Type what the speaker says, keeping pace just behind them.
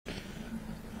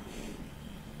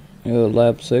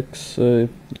Lab 6, the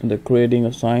creating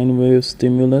a sine wave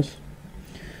stimulus.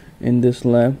 In this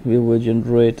lab we will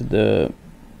generate the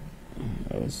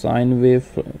sine wave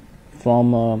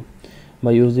from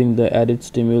by using the edit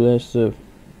stimulus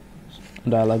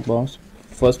dialog box.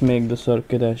 First make the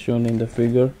circuit as shown in the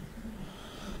figure.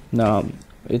 Now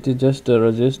it is just a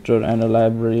resistor and a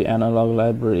library, analog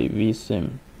library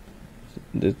vsim.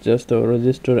 It's just a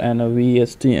resistor and a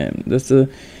VSTM. This is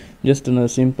just a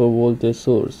simple voltage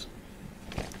source,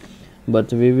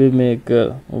 but we will make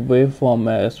a waveform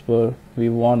as per we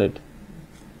want it.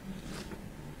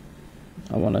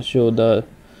 I want to show the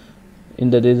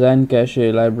in the design cache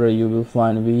library you will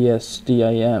find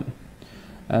VSTIM,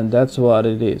 and that's what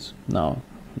it is. Now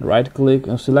right click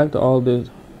and select all the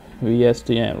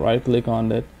VSTM, right click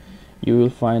on it, you will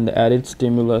find the edit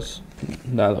stimulus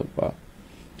dialog box.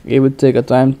 It will take a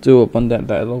time to open that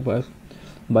dialog box.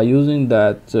 By using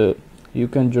that you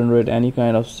can generate any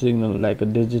kind of signal like a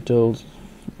digital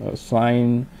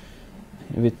sine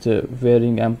with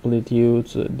varying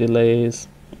amplitudes, delays,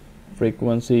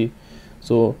 frequency.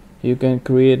 So you can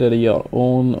create your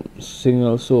own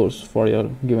signal source for your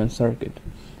given circuit.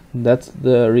 That's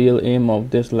the real aim of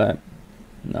this lab.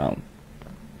 Now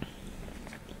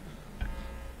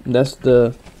that's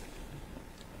the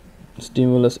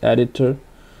stimulus editor.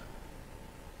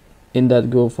 In that,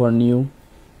 go for new,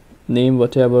 name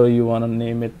whatever you want to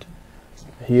name it.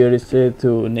 Here is said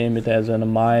to name it as an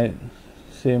my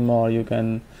sim, or you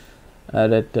can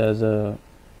add it as a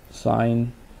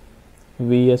sine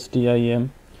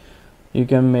VSTIM. You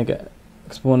can make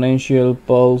exponential,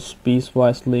 pulse,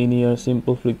 piecewise, linear,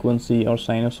 simple frequency, or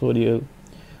sinusoidal,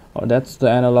 or that's the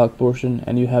analog portion.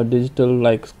 And you have digital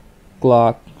like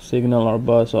clock, signal, or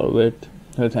bus, or width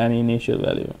with any initial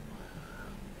value.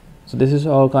 So this is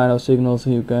all kind of signals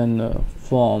you can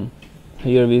form.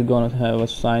 Here we're gonna have a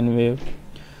sine wave.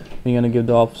 We're gonna give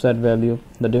the offset value.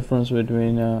 The difference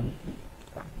between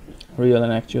real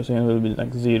and actual signal will be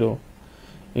like 0.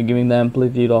 You're giving the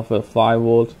amplitude of a 5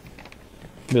 volt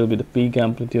will be the peak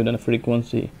amplitude, and the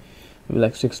frequency will be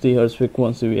like 60 hertz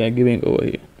frequency we are giving over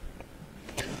here.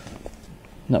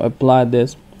 Now apply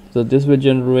this. So this will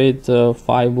generate 5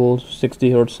 volts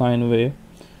 60 hertz sine wave.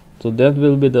 So that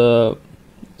will be the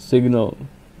signal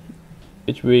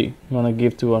which we gonna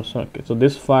give to our circuit. So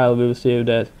this file we will save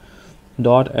that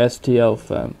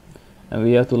 .stl and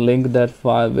we have to link that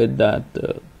file with that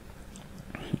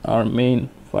our main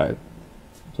file.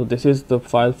 So this is the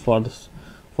file for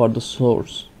the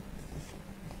source.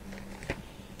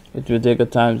 It will take a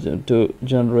time to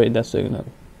generate that signal.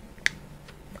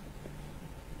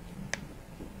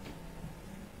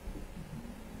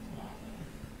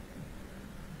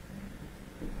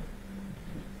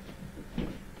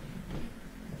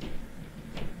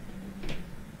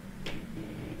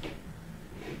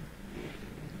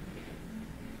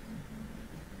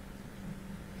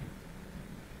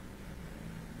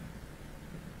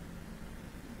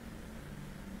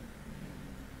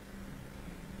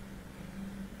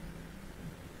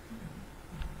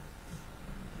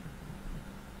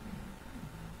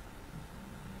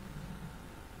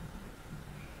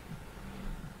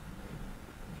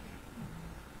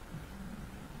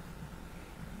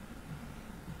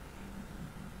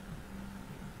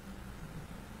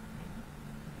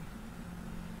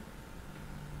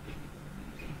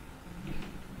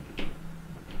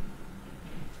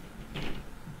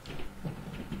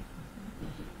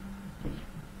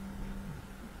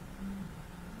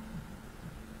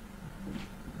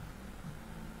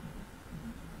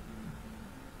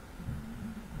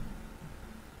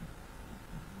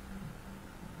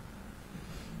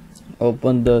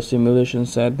 Open the simulation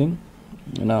setting.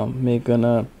 Now make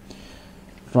a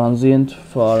transient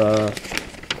for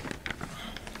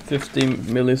 50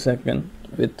 millisecond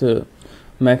with a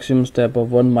maximum step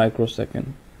of 1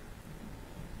 microsecond.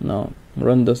 Now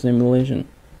run the simulation.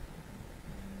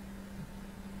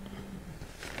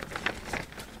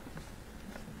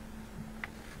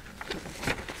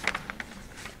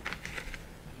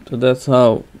 So that's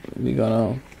how we're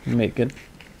gonna make it.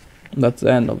 That's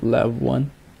the end of lab 1.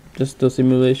 Just the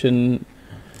simulation,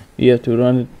 you have to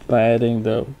run it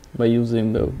by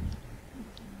using the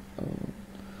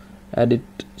edit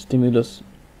stimulus.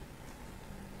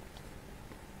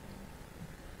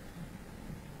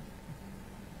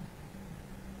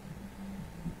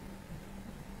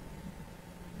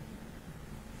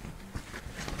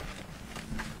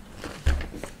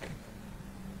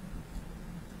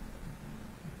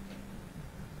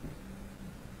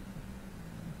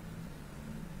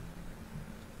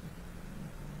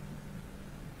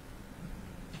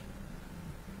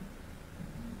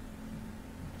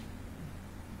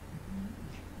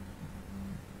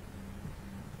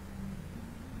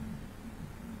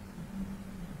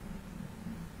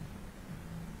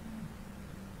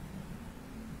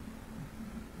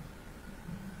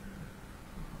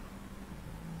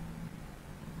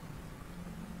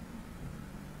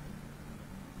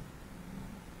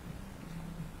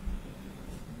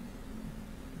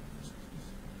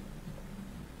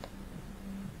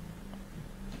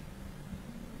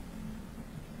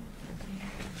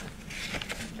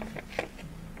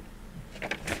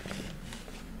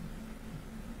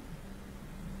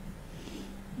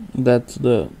 That's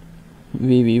the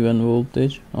VV1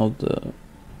 voltage of the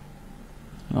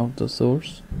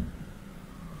source.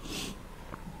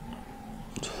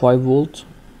 5 volts,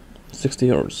 60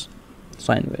 hertz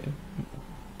sine wave.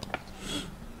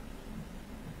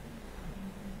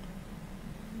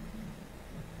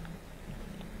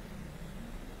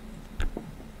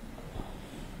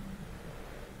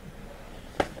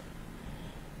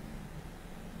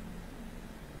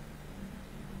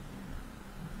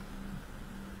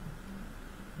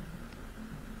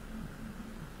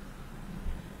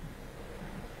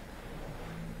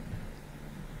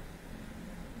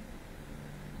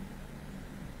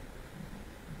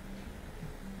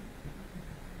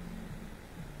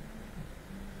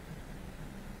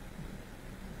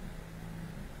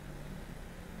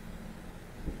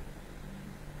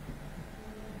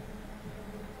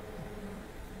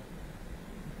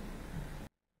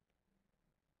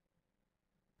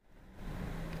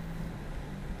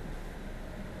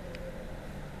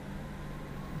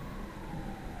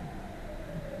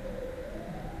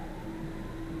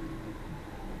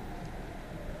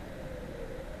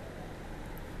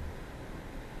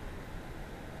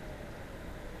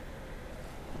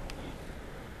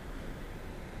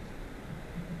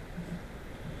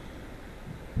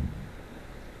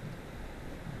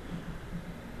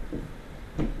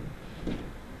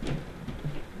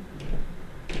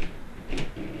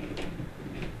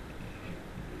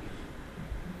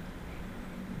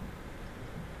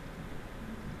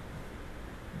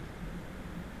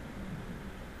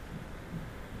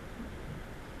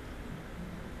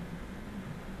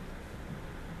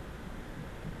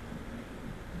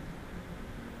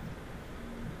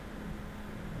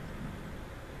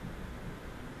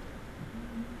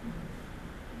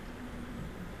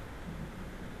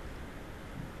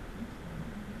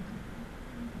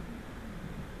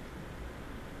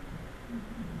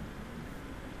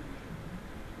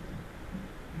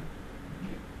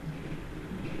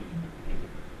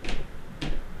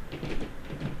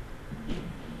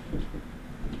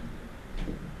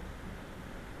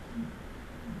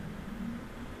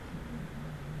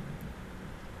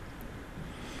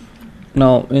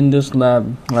 Now in this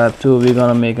lab 2, we're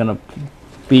gonna make a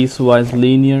piecewise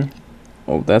linear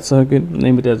of that circuit.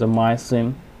 Name it as a my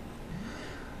sim,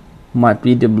 my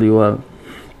PWL.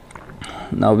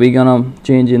 Now we're gonna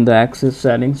change in the axis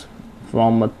settings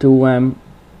from a 2M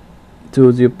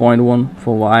to 0.1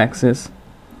 for y-axis.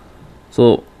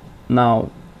 So now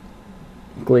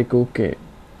click OK.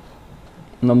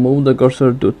 Now move the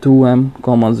cursor to 2M,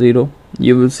 0.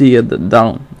 You will see at the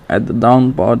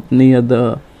down part near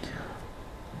the.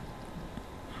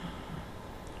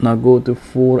 Now go to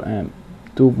 4M,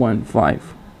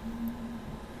 2.5.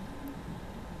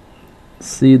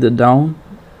 See the down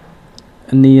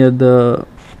near the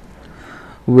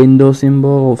window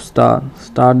symbol of start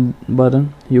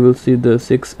button. You will see the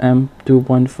 6M,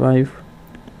 2.5.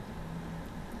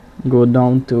 Go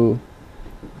down to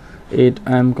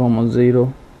 8M,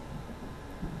 0.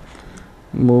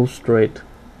 Move straight.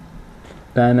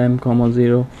 10M,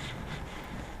 0.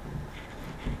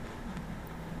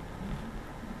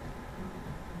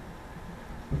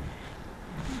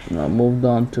 Now move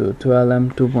down to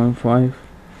 12M, 2.5.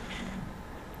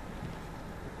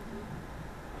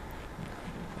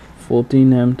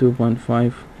 14M,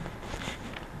 2.5.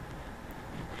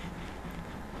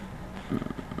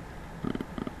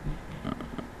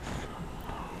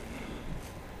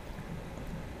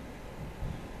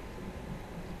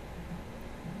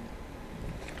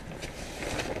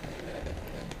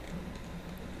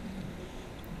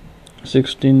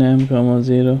 Sixteen M,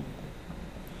 0.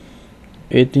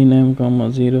 18M,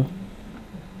 0.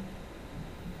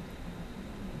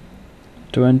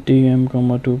 20M,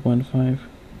 2.5.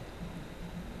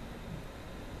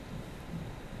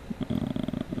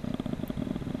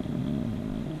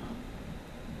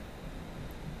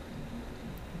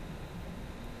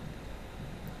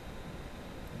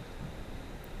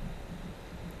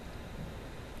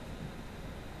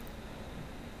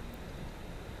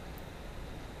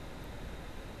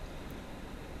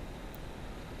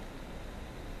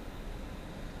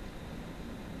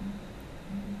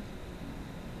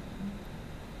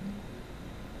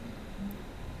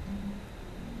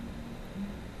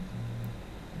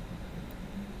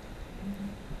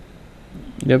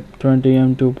 Yep,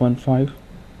 20M, 2.5.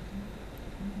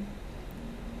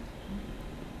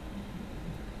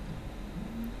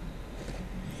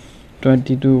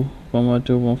 22,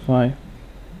 2.5.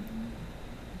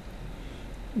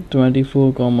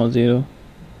 24, 0.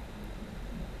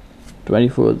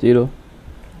 24, 0.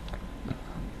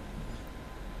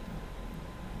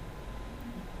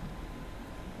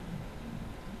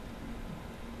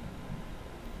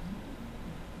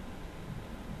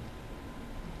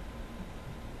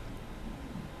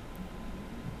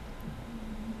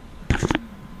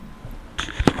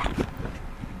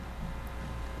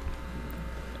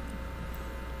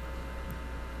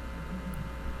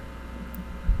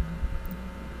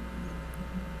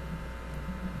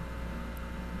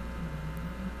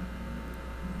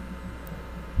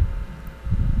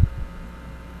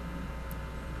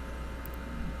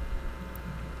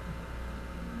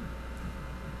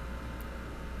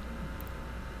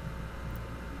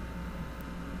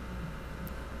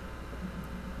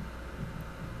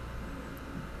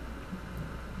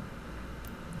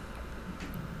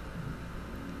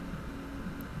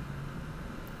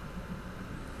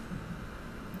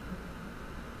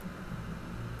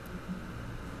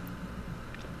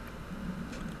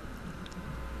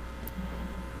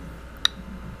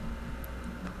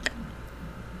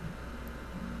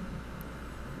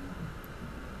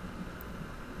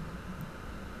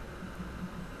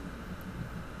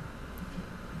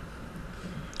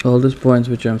 All these points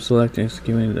which I'm selecting is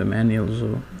given in the manual,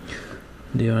 so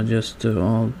they are just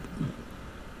all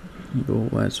go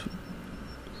as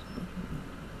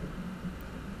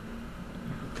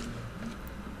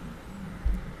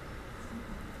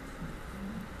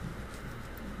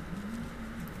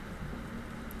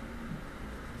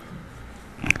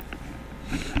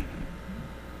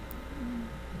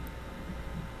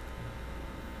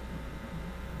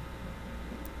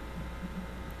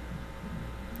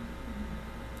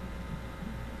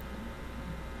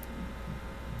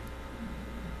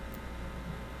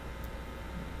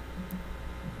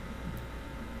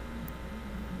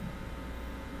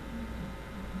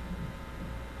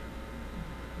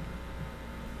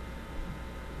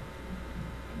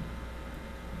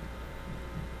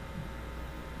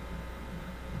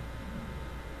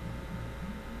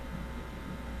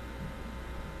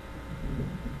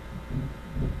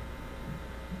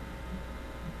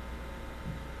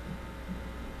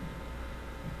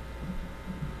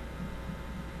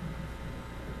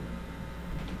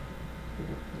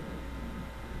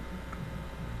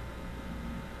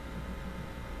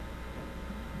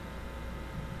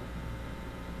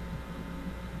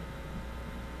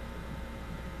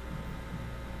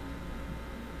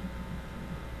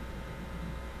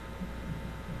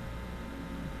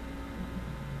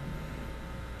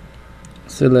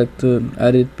select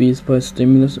edit PSpice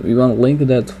stimulus. We want to link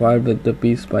that file with the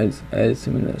PSpice edit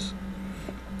stimulus.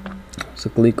 So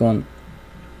click on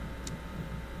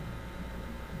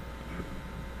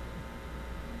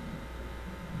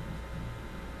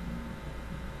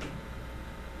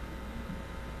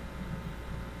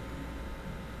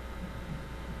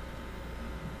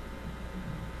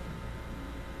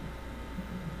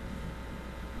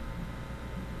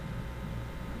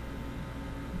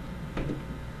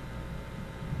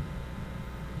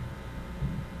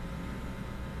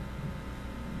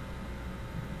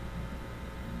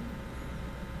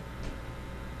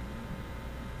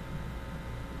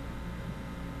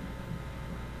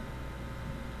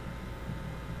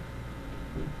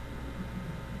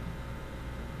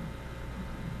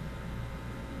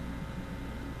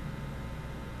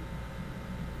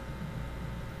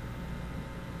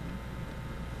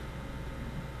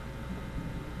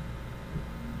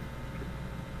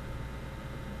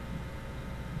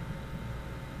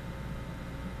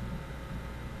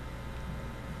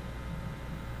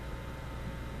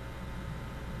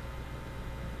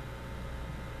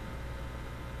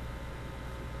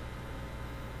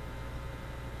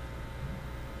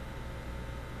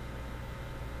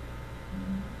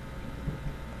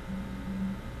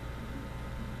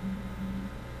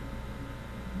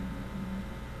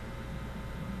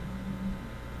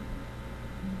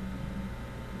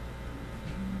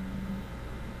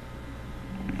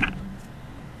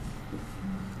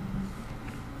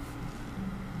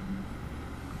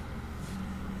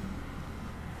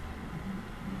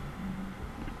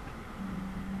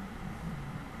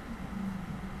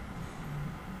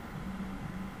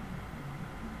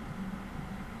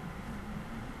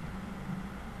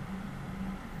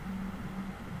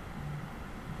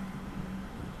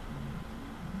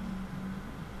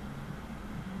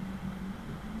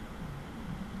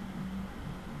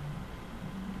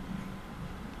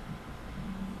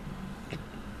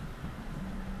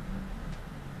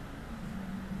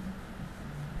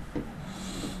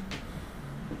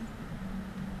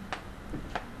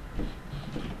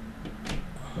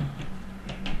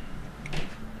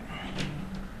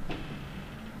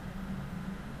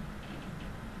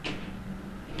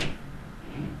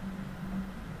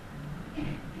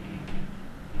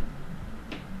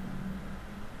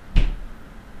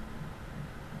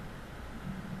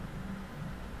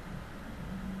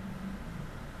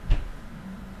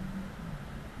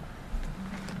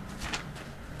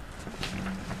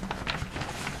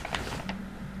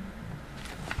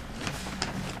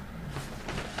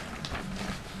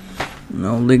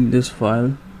now link this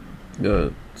file,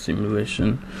 the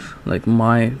simulation, like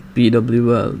my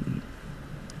pwl,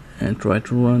 and try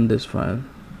to run this file.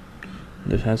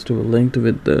 This has to be linked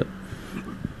with the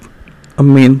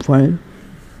main file.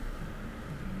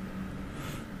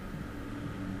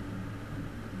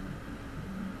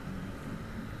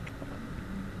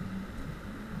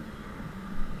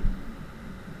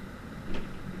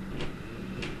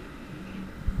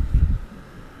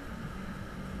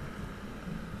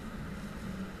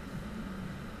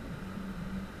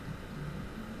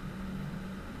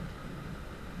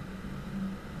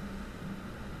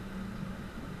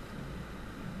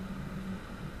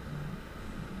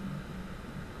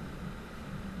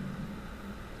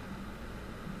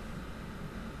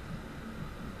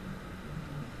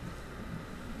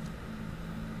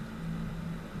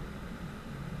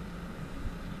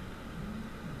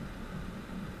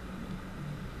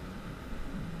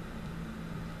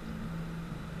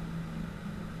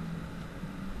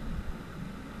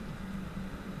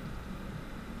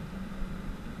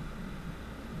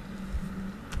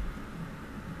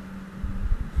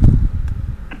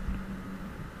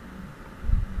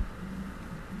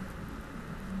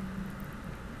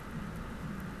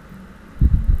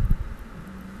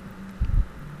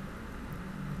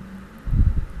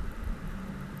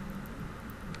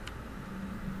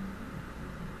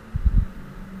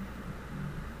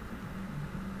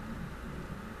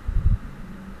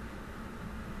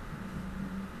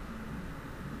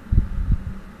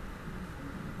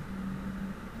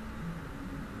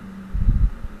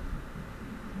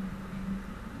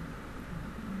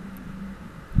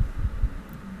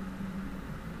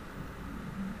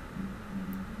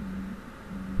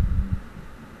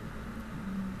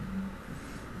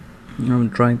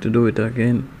 I'm trying to do it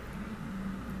again.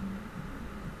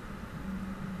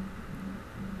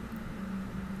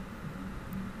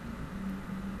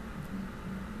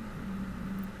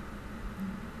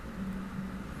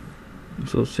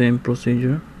 So same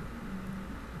procedure.